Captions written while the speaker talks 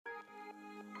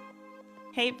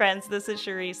Hey friends, this is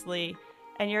Charisse Lee,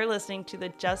 and you're listening to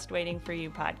the Just Waiting for You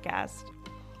podcast.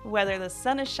 Whether the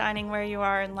sun is shining where you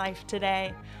are in life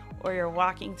today, or you're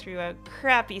walking through a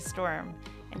crappy storm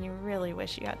and you really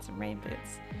wish you had some rain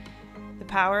boots, the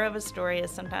power of a story is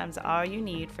sometimes all you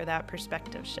need for that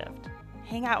perspective shift.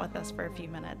 Hang out with us for a few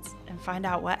minutes and find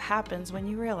out what happens when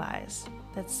you realize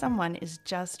that someone is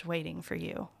just waiting for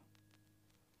you.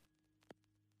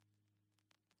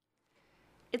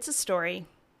 It's a story.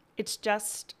 It's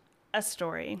just a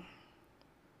story.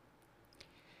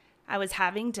 I was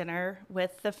having dinner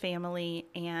with the family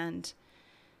and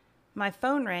my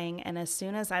phone rang, and as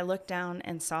soon as I looked down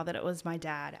and saw that it was my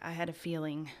dad, I had a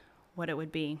feeling what it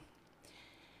would be.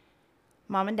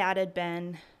 Mom and Dad had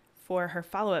been for her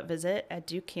follow-up visit at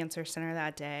Duke Cancer Center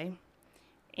that day,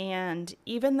 and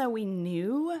even though we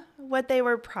knew what they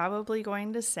were probably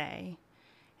going to say,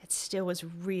 it still was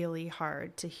really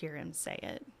hard to hear him say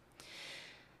it.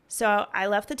 So I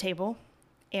left the table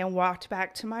and walked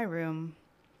back to my room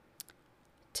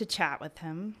to chat with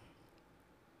him.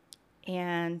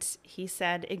 And he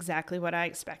said exactly what I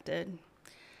expected.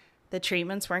 The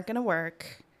treatments weren't going to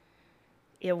work.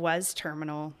 It was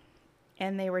terminal.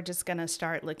 And they were just going to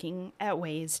start looking at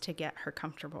ways to get her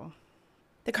comfortable.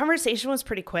 The conversation was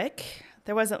pretty quick.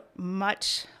 There wasn't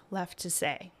much left to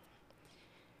say.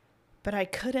 But I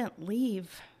couldn't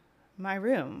leave my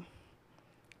room.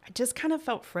 I just kind of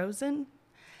felt frozen.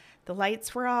 The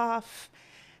lights were off.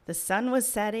 The sun was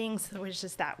setting. So there was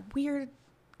just that weird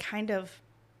kind of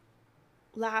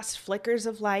last flickers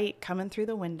of light coming through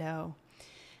the window.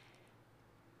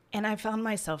 And I found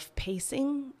myself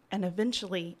pacing and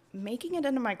eventually making it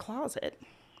into my closet.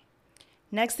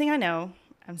 Next thing I know,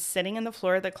 I'm sitting in the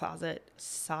floor of the closet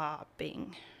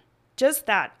sobbing. Just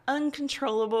that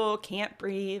uncontrollable, can't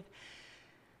breathe,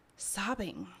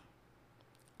 sobbing.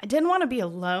 I didn't want to be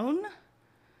alone,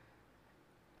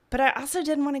 but I also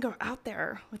didn't want to go out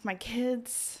there with my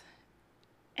kids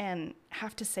and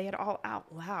have to say it all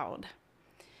out loud.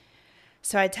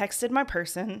 So I texted my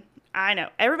person. I know,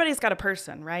 everybody's got a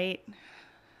person, right?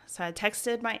 So I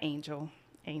texted my Angel,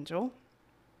 and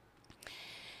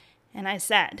I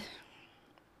said,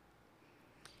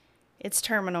 it's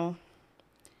terminal.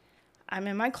 I'm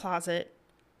in my closet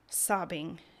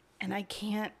sobbing, and I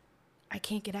can't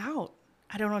get out.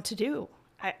 I don't know what to do.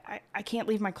 I can't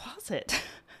leave my closet.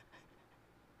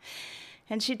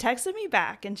 And she texted me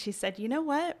back and she said, you know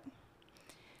what?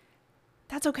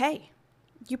 That's okay.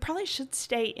 You probably should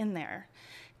stay in there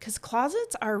because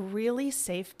closets are a really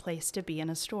safe place to be in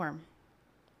a storm.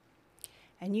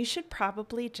 And you should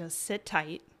probably just sit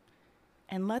tight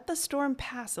and let the storm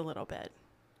pass a little bit.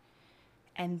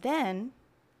 And then,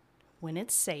 when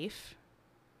it's safe,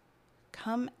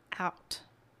 come out.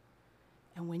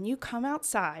 And when you come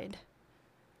outside,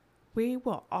 we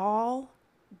will all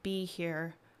be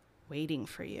here waiting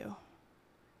for you.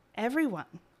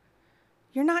 Everyone.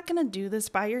 You're not going to do this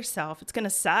by yourself. It's going to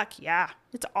suck. Yeah,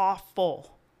 it's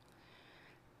awful.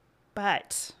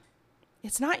 But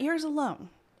it's not yours alone.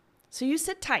 So you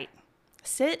sit tight.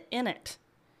 Sit in it.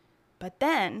 But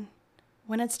then,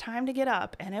 when it's time to get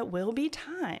up, and it will be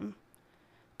time,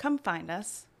 come find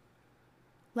us.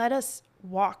 Let us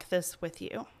walk this with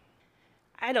you.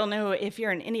 I don't know if you're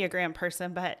an Enneagram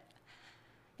person, but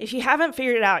if you haven't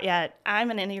figured it out yet, I'm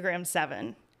an Enneagram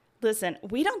 7. Listen,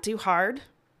 we don't do hard.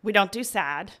 We don't do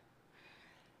sad.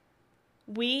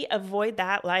 We avoid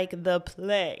that like the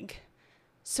plague.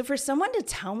 So for someone to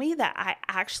tell me that I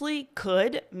actually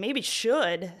could, maybe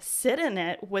should, sit in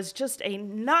it was just a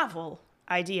novel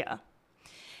idea.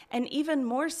 And even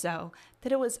more so,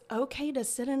 that it was okay to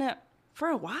sit in it for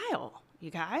a while, you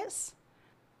guys.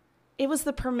 It was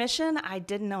the permission I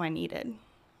didn't know I needed.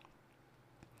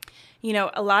 You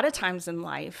know, a lot of times in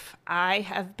life, I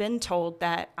have been told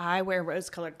that I wear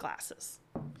rose-colored glasses.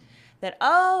 That,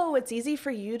 oh, it's easy for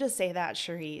you to say that,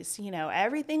 Charisse. You know,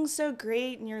 everything's so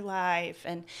great in your life,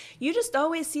 and you just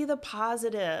always see the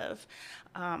positive.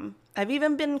 I've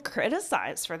even been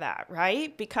criticized for that,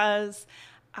 right? Because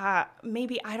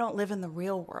maybe I don't live in the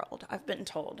real world, I've been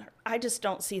told. I just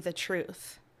don't see the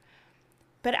truth.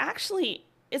 But actually,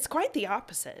 it's quite the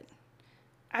opposite.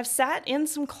 I've sat in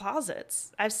some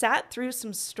closets. I've sat through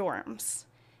some storms.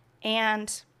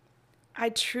 And I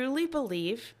truly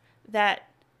believe that,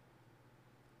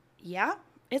 yeah,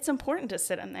 it's important to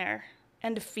sit in there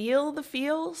and to feel the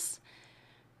feels.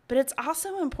 But it's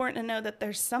also important to know that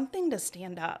there's something to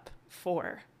stand up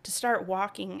for, to start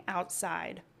walking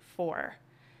outside for.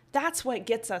 That's what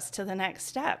gets us to the next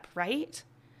step, right?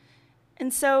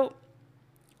 And so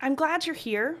I'm glad you're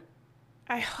here.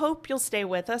 I hope you'll stay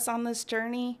with us on this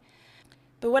journey.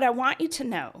 But what I want you to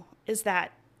know is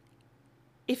that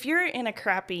If you're in a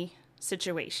crappy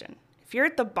situation, if you're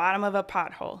at the bottom of a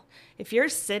pothole, if you're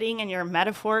sitting in your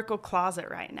metaphorical closet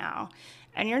right now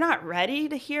and you're not ready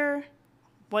to hear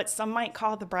what some might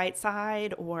call the bright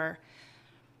side or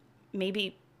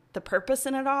maybe the purpose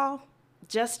in it all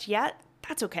just yet,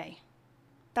 that's okay.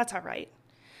 That's all right.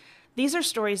 These are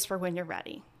stories for when you're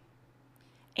ready.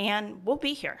 And we'll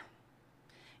be here.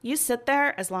 You sit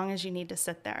there as long as you need to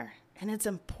sit there. And it's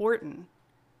important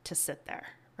to sit there,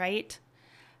 right?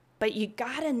 But you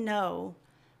gotta know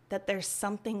that there's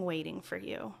something waiting for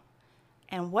you.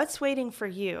 And what's waiting for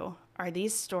you are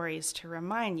these stories to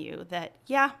remind you that,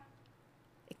 yeah,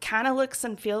 it kind of looks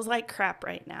and feels like crap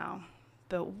right now.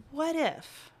 But what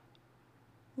if?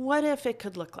 What if it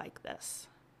could look like this?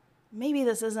 Maybe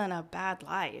this isn't a bad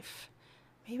life.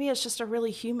 Maybe it's just a really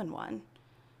human one.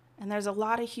 And there's a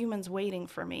lot of humans waiting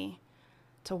for me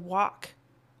to walk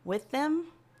with them,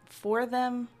 for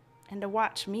them, and to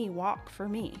watch me walk for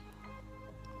me.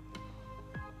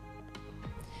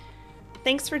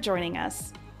 Thanks for joining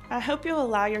us. I hope you'll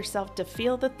allow yourself to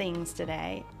feel the things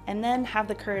today and then have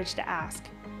the courage to ask,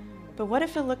 but what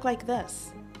if it looked like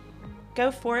this?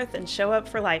 Go forth and show up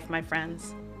for life, my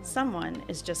friends. Someone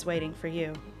is just waiting for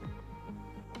you.